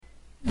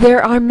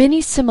There are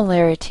many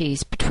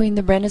similarities between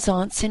the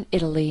Renaissance in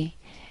Italy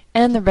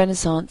and the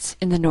Renaissance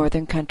in the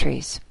northern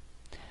countries.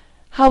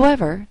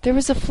 However, there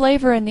was a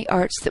flavor in the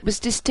arts that was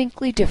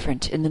distinctly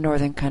different in the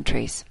northern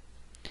countries.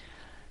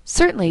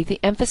 Certainly the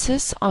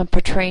emphasis on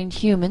portraying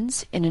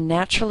humans in a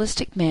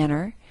naturalistic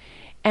manner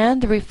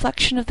and the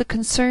reflection of the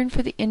concern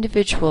for the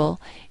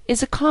individual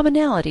is a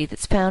commonality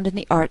that's found in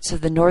the arts of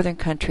the northern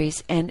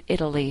countries and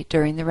Italy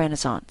during the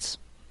Renaissance.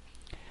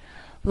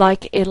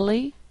 Like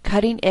Italy,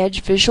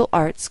 cutting-edge visual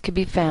arts can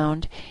be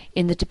found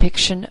in the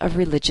depiction of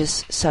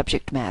religious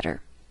subject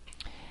matter.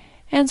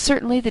 And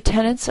certainly the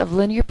tenets of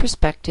linear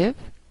perspective,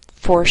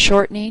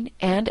 foreshortening,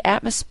 and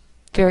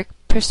atmospheric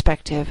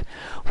perspective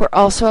were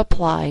also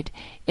applied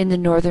in the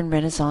Northern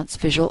Renaissance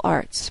visual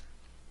arts.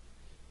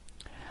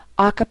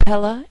 A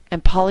cappella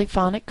and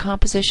polyphonic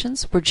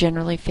compositions were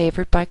generally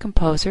favored by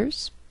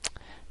composers,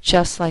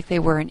 just like they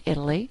were in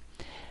Italy.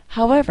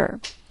 However,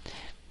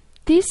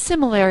 these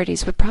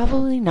similarities would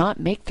probably not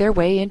make their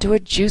way into a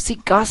juicy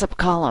gossip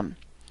column.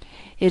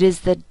 It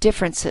is the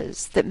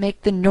differences that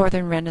make the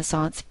Northern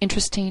Renaissance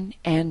interesting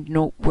and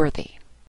noteworthy.